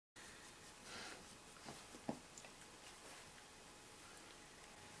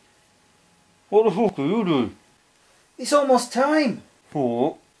What the fuck are you doing? It's almost time.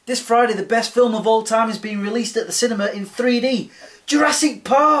 What? This Friday the best film of all time is being released at the cinema in 3D. Jurassic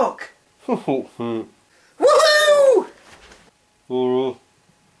Park! For fuck's sake. Woohoo! Alright.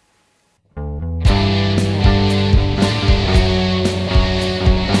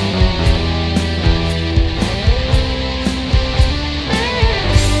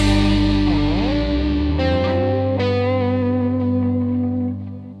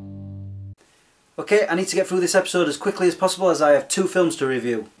 Okay, I need to get through this episode as quickly as possible as I have 2 films to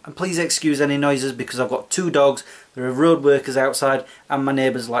review. And please excuse any noises because I've got 2 dogs, there are road workers outside and my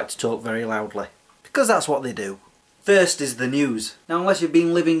neighbours like to talk very loudly. Because that's what they do. First is the news. Now unless you've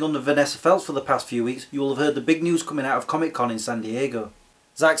been living under Vanessa Feltz for the past few weeks, you will have heard the big news coming out of Comic-Con in San Diego.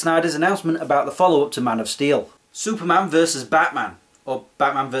 Zack Snyder's announcement about the follow-up to Man of Steel. Superman vs Batman. Or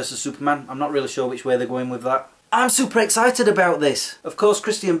Batman vs Superman, I'm not really sure which way they're going with that. I'm super excited about this. Of course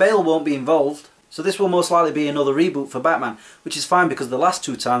Christian Bale won't be involved. So this will most likely be another reboot for Batman, which is fine because the last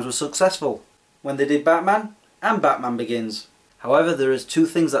 2 times were successful. When they did Batman and Batman Begins. However, there is 2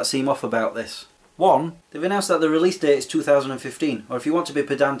 things that seem off about this. One, they've announced that the release date is 2015, or if you want to be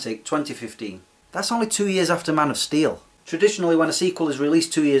pedantic, 2015. That's only 2 years after Man of Steel. Traditionally when a sequel is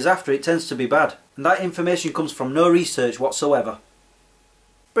released 2 years after, it tends to be bad. And that information comes from no research whatsoever.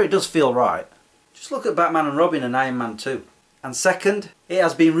 But it does feel right. Just look at Batman and Robin and Iron Man 2. And second, it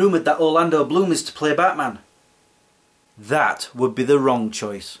has been rumoured that Orlando Bloom is to play Batman. That would be the wrong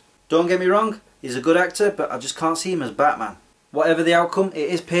choice. Don't get me wrong, he's a good actor, but I just can't see him as Batman. Whatever the outcome, it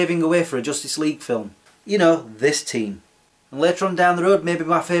is paving the way for a Justice League film. You know, this team. And later on down the road, maybe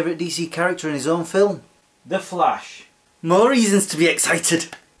my favourite DC character in his own film. The Flash. More reasons to be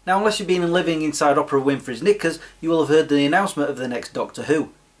excited. Now unless you've been living inside Oprah Winfrey's knickers, you will have heard the announcement of the next Doctor Who,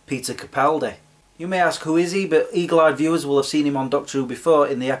 Peter Capaldi. You may ask who is he, but eagle-eyed viewers will have seen him on Doctor Who before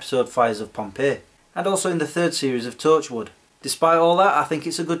in the episode Fires of Pompeii, and also in the 3rd series of Torchwood. Despite all that, I think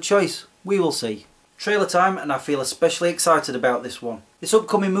it's a good choice. We will see. Trailer time, and I feel especially excited about this one. This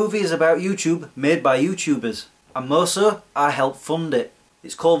upcoming movie is about YouTube, made by YouTubers. And more so, I helped fund it.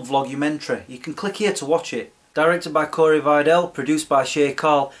 It's called Vlogumentary. You can click here to watch it. Directed by Corey Vidal, produced by Shay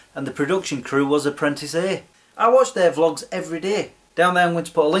Carl, and the production crew was Apprentice A. I watch their vlogs every day. Down there I'm going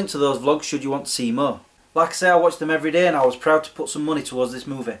to put a link to those vlogs should you want to see more. Like I say, I watch them every day and I was proud to put some money towards this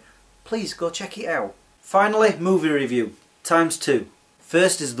movie. Please go check it out. Finally, movie review. ×2.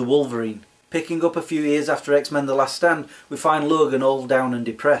 First is the Wolverine. Picking up a few years after X-Men The Last Stand, we find Logan all down and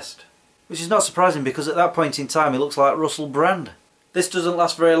depressed. Which is not surprising because at that point in time he looks like Russell Brand. This doesn't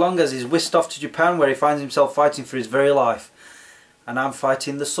last very long as he's whisked off to Japan where he finds himself fighting for his very life. And I'm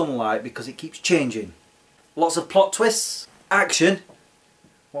fighting the sunlight because it keeps changing. Lots of plot twists. Action.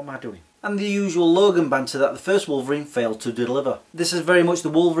 What am I doing? And the usual Logan banter that the first Wolverine failed to deliver. This is very much the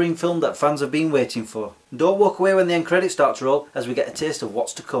Wolverine film that fans have been waiting for. Don't walk away when the end credits start to roll as we get a taste of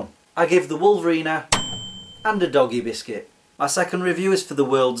what's to come. I give the Wolverine and a doggy biscuit. My second review is for The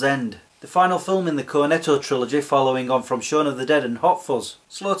World's End. The final film in the Cornetto trilogy following on from Shaun of the Dead and Hot Fuzz.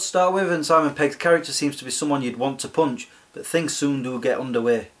 Slow to start with and Simon Pegg's character seems to be someone you'd want to punch, but things soon do get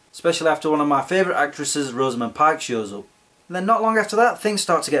underway. Especially after one of my favourite actresses, Rosamund Pike, shows up. And then not long after that, things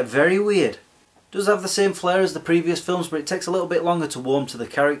start to get very weird. It does have the same flair as the previous films, but it takes a little bit longer to warm to the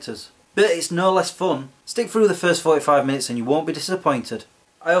characters. But it's no less fun. Stick through the first 45 minutes and you won't be disappointed.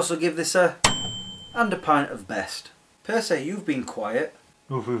 I also give this a pint of best. Percy, you've been quiet.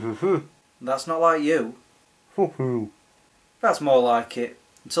 That's not like you. That's more like it.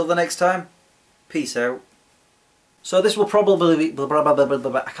 Until the next time, peace out. So this will probably be...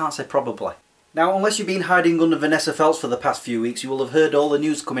 I can't say probably. Now, unless you've been hiding under Vanessa Feltz for the past few weeks, you will have heard all the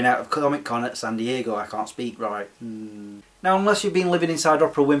news coming out of Comic-Con at San Diego. I can't speak right. Now, unless you've been living inside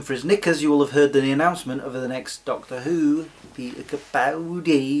Oprah Winfrey's knickers, you will have heard the announcement of the next Doctor Who, Peter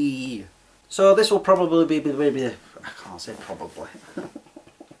Capaldi. So this will probably be I can't say probably.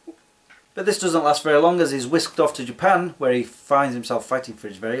 But this doesn't last very long as he's whisked off to Japan, where he finds himself fighting for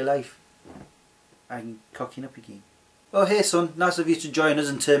his very life. I'm cocking up again. Oh hey son, nice of you to join us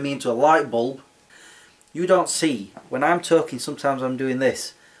and turn me into a light bulb. You don't see, when I'm talking sometimes I'm doing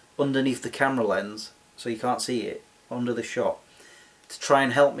this underneath the camera lens, so you can't see it, under the shot, to try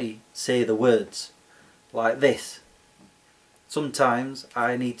and help me say the words, like this. Sometimes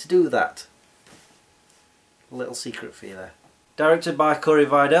I need to do that. A little secret for you there. Directed by Corey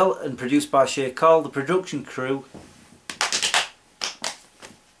Vidal and produced by Shay Carl, the production crew.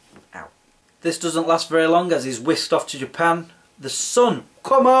 This doesn't last very long as he's whisked off to Japan. The sun!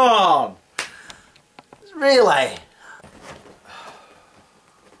 Come on! Really?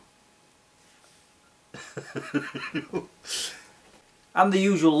 and the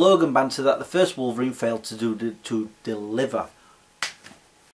usual Logan banter that the first Wolverine failed to deliver.